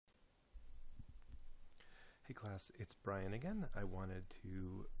Hey class, it's Brian again. I wanted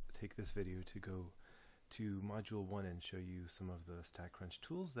to take this video to go to Module 1 and show you some of the StatCrunch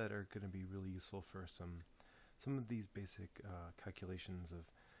tools that are going to be really useful for some of these basic calculations of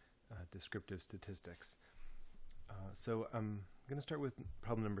descriptive statistics. So I'm going to start with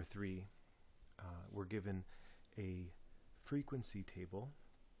problem number 3. We're given a frequency table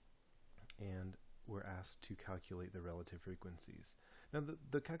and we're asked to calculate the relative frequencies. Now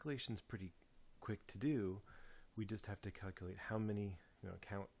the calculation is pretty quick to do. We just have to calculate how many,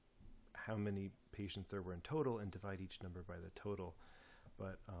 count how many patients there were in total and divide each number by the total.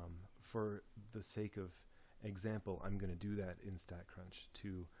 But for the sake of example, I'm going to do that in StatCrunch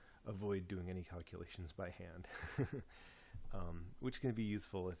to avoid doing any calculations by hand, which can be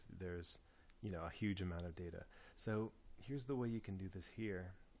useful if there's a huge amount of data. So here's the way you can do this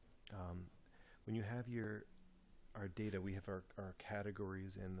here. When you have our data, we have our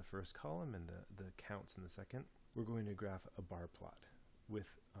categories in the first column and the counts in the second. We're going to graph a bar plot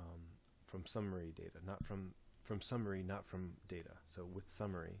with from summary data, not from summary, not from data. So with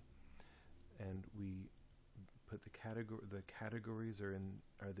summary, and we put the categories are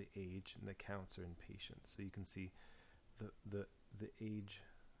the age and the counts are in patients. So you can see the age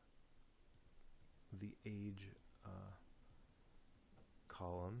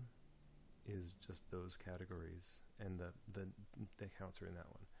column is just those categories, and the counts are in that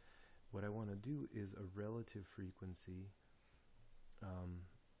one. What I want to do is a relative frequency. I'm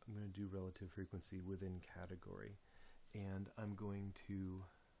going to do relative frequency within category, and I'm going to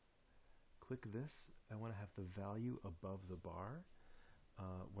click this. I want to have the value above the bar.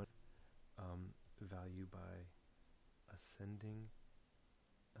 Value by ascending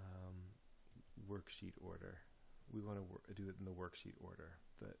worksheet order. We want to do it in the worksheet order.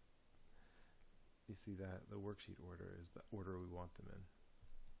 You see that the worksheet order is the order we want them in.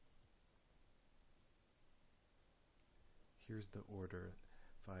 Here's the order: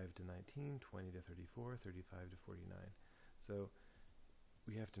 5 to 19, 20 to 34, 35 to 49. So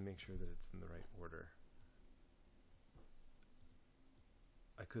we have to make sure that it's in the right order.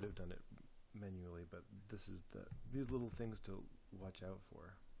 I could have done it manually, but these little things to watch out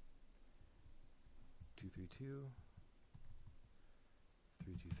for. 232,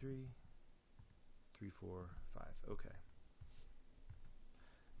 323, 3, 4, 5. Okay.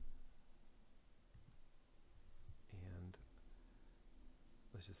 And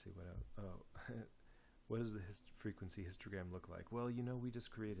let's just see what does the frequency histogram look like? Well, we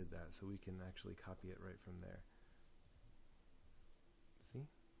just created that, so we can actually copy it right from there. See?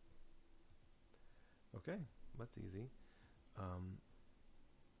 Okay, that's easy.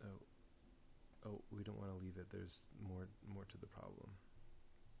 We don't want to leave it. There's more to the problem.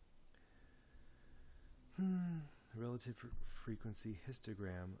 Relative frequency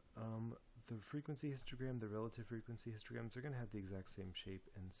histogram. The frequency histogram, the relative frequency histograms are going to have the exact same shape,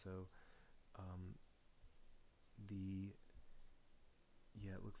 and so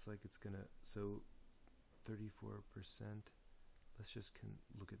it looks like it's going to, so 34%. Let's just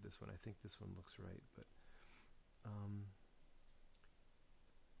look at this one. I think this one looks right, but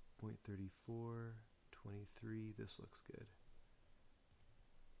 0.34, 23, this looks good.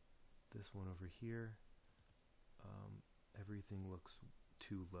 This one over here, everything looks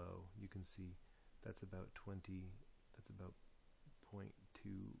too low. You can see that's about 20, that's about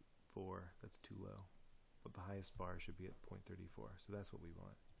 0.24, that's too low. But the highest bar should be at 0.34, so that's what we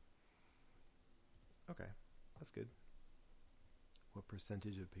want. Okay, that's good. What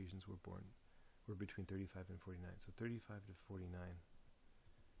percentage of patients were between 35 and 49? So 35 to 49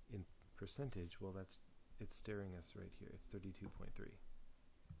 in percentage, well, it's staring us right here. It's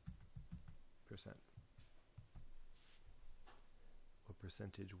 32.3%. What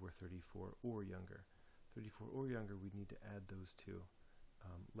percentage were 34 or younger? 34 or younger, we need to add those two.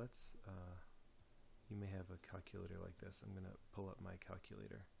 You may have a calculator like this. I'm going to pull up my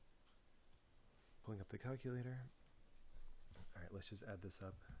calculator. Pulling up the calculator. All right, let's just add this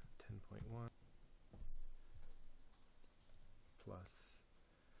up. 10.1 plus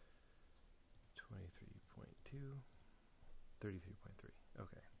 23.2, 33.3.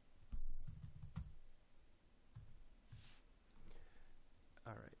 Okay.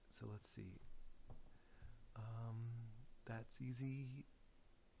 All right, so let's see. That's easy.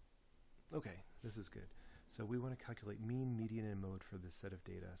 Okay, this is good. So we want to calculate mean, median, and mode for this set of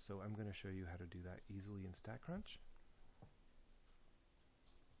data. So I'm going to show you how to do that easily in StatCrunch.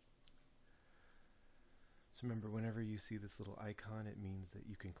 So remember, whenever you see this little icon, it means that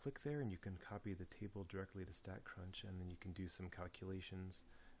you can click there and you can copy the table directly to StatCrunch, and then you can do some calculations.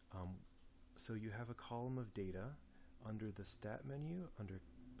 So you have a column of data under the Stat menu, under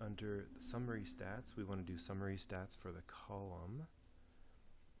under summary stats, we want to do summary stats for the column.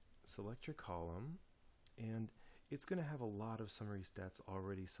 Select your column, and it's going to have a lot of summary stats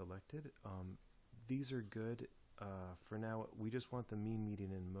already selected. These are good. For now, we just want the mean,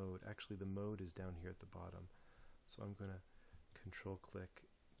 median, and mode. Actually, the mode is down here at the bottom. So I'm going to control click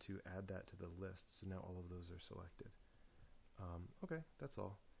to add that to the list. So now all of those are selected. Okay, that's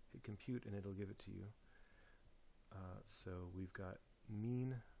all. Hit compute and it'll give it to you. So we've got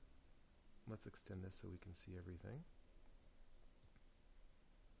mean. Let's extend this so we can see everything.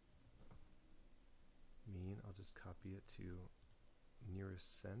 Mean, I'll just copy it to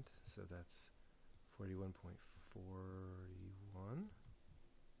nearest cent, so that's 41.41.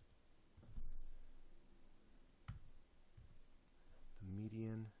 The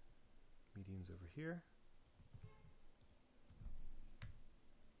median's over here.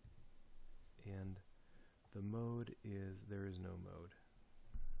 And the mode is, there is no mode.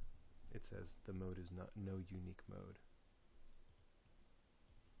 It says the mode is no unique mode.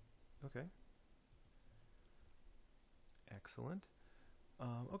 Okay. Excellent.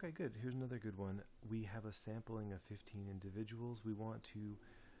 Okay, good. Here's another good one. We have a sampling of 15 individuals. We want to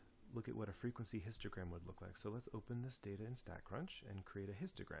look at what a frequency histogram would look like. So let's open this data in StatCrunch and create a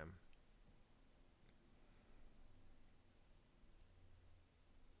histogram.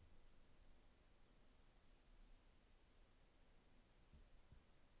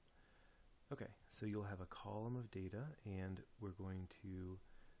 Okay, so you'll have a column of data, and we're going to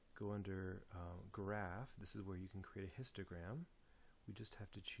go under graph. This is where you can create a histogram. We just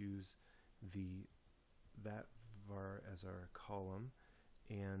have to choose that var as our column,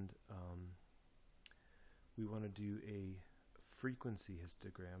 and we want to do a frequency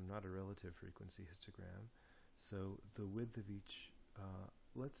histogram, not a relative frequency histogram. So the width of each,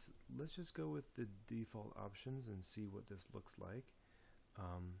 let's just go with the default options and see what this looks like.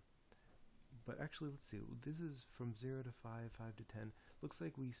 But actually, let's see. This is from 0 to 5, 5 to 10. Looks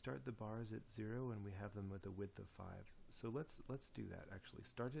like we start the bars at 0 and we have them with a width of 5. So let's do that actually.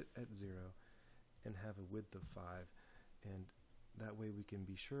 Start it at 0 and have a width of 5, and that way we can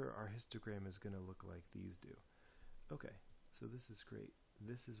be sure our histogram is going to look like these do. Okay, so this is great.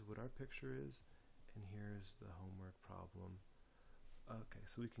 This is what our picture is, and here's the homework problem. Okay,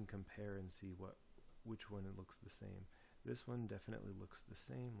 so we can compare and see which one it looks the same. This one definitely looks the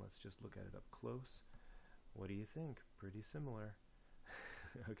same. Let's just look at it up close. What do you think? Pretty similar.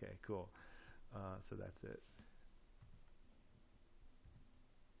 Okay, cool. So that's it.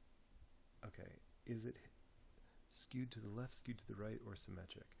 Okay, is it skewed to the left, skewed to the right, or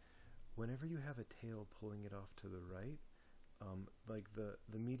symmetric? Whenever you have a tail pulling it off to the right, like the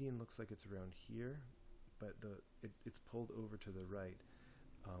median looks like it's around here, but it's pulled over to the right.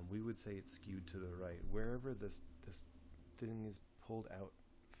 We would say it's skewed to the right. Wherever this thing is pulled out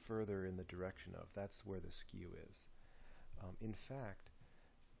further in the direction of, that's where the skew is. In fact,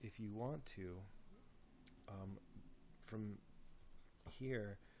 if you want to, from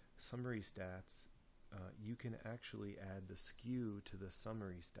here, summary stats, you can actually add the skew to the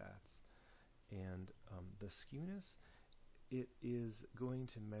summary stats. And the skewness, it is going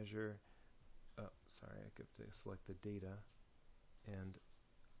to measure, sorry, I have to select the data, and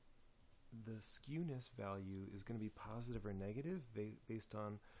the skewness value is going to be positive or negative based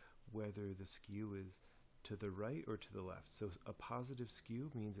on whether the skew is to the right or to the left. So a positive skew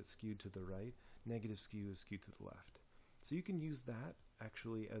means it's skewed to the right, negative skew is skewed to the left. So you can use that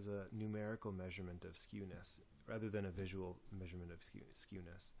actually as a numerical measurement of skewness rather than a visual measurement of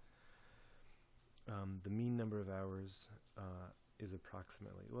skewness. The mean number of hours is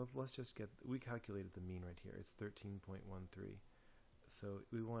approximately, well, let's just get, we calculated the mean right here. It's 13.13. So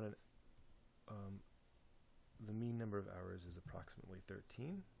we want an the mean number of hours is approximately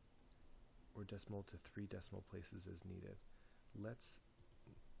 13, or decimal to 3 decimal places as needed. Let's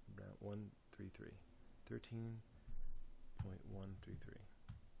round 133. 13.133.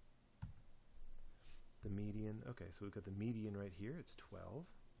 The median, okay, so we've got the median right here, it's 12.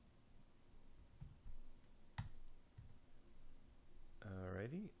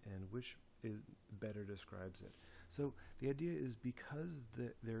 Alrighty, and which better describes it? So the idea is because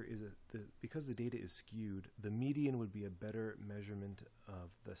the data is skewed, the median would be a better measurement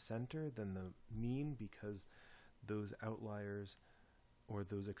of the center than the mean, because those outliers, or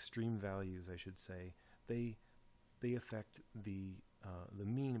those extreme values, I should say, they affect the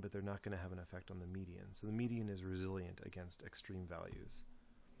mean, but they're not going to have an effect on the median. So the median is resilient against extreme values.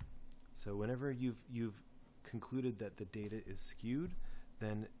 So whenever you've concluded that the data is skewed,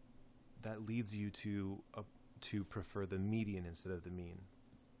 then that leads you to prefer the median instead of the mean.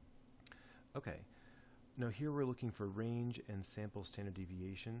 Okay, Now here we're looking for range and sample standard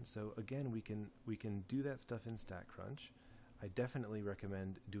deviation. So again, we can do that stuff in StatCrunch. I definitely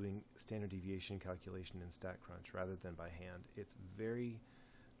recommend doing standard deviation calculation in StatCrunch rather than by hand. It's very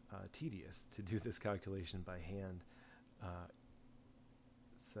tedious to do this calculation by hand.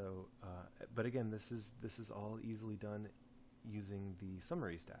 But again, this is all easily done using the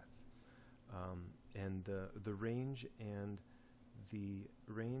summary stats, and the range and the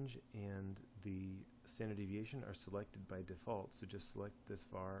standard deviation are selected by default. So just select this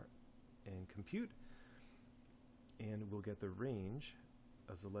var and compute, and we'll get the range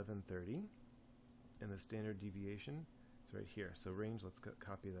as 1130, and the standard deviation is right here. So range, let's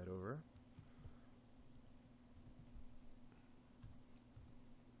copy that over.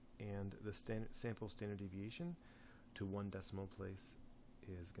 And the sample standard deviation to 1 decimal place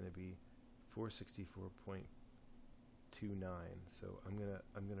is going to be 464.29. So I'm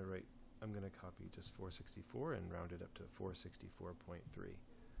gonna copy just 464 and round it up to 464.3.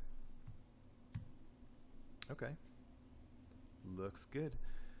 Okay, looks good.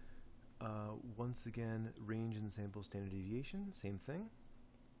 Once again, range and sample standard deviation, same thing.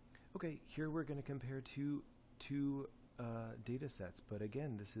 Okay, here we're going to compare two data sets, but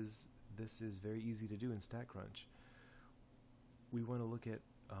again, this is very easy to do in StatCrunch. We want to look at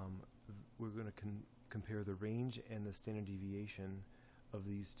we're going to compare the range and the standard deviation of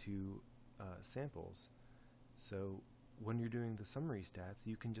these two samples. So when you're doing the summary stats,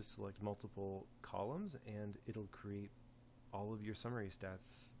 you can just select multiple columns and it'll create all of your summary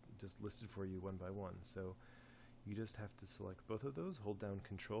stats just listed for you one by one. So you just have to select both of those, hold down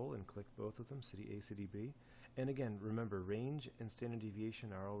Control and click both of them, city A, city B. And again, remember, range and standard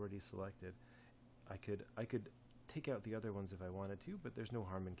deviation are already selected. I could take out the other ones if I wanted to, but there's no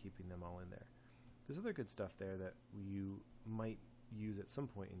harm in keeping them all in there. There's other good stuff there that you might use at some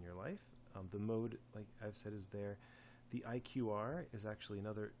point in your life. The mode, like I've said, is there. The IQR is actually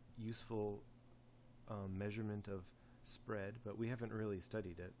another useful measurement of spread, but we haven't really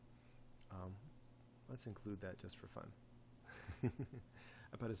studied it. Let's include that just for fun.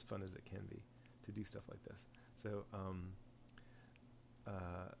 About as fun as it can be to do stuff like this. So,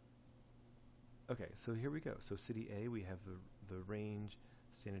 okay, so here we go. So city A, we have the range,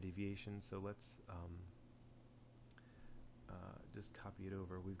 standard deviation. So let's just copy it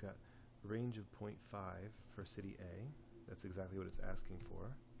over. We've got a range of 0.5 for city A. That's exactly what it's asking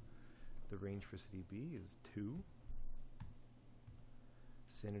for. The range for city B is 2.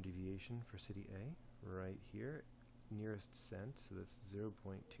 Standard deviation for city A, right here, nearest cent, so that's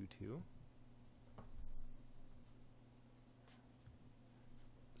 0.22.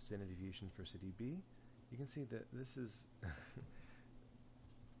 Standard deviation for city B. You can see that this is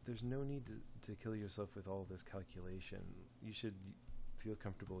there's no need to kill yourself with all this calculation. You should feel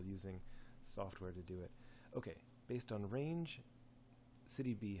comfortable using software to do it. Okay, based on range,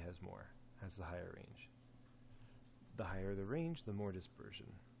 city B has the higher range. The higher the range, the more dispersion.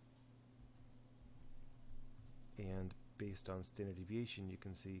 And based on standard deviation, you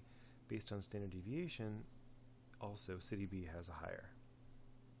can see, based on standard deviation, also city B has a higher.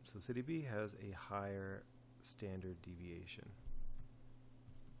 So city B has a higher standard deviation.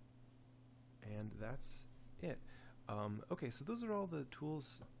 And that's it. Okay, so those are all the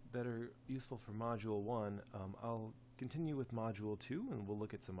tools that are useful for Module 1. I'll continue with Module 2, and we'll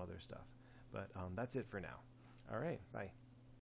look at some other stuff. But that's it for now. All right, bye.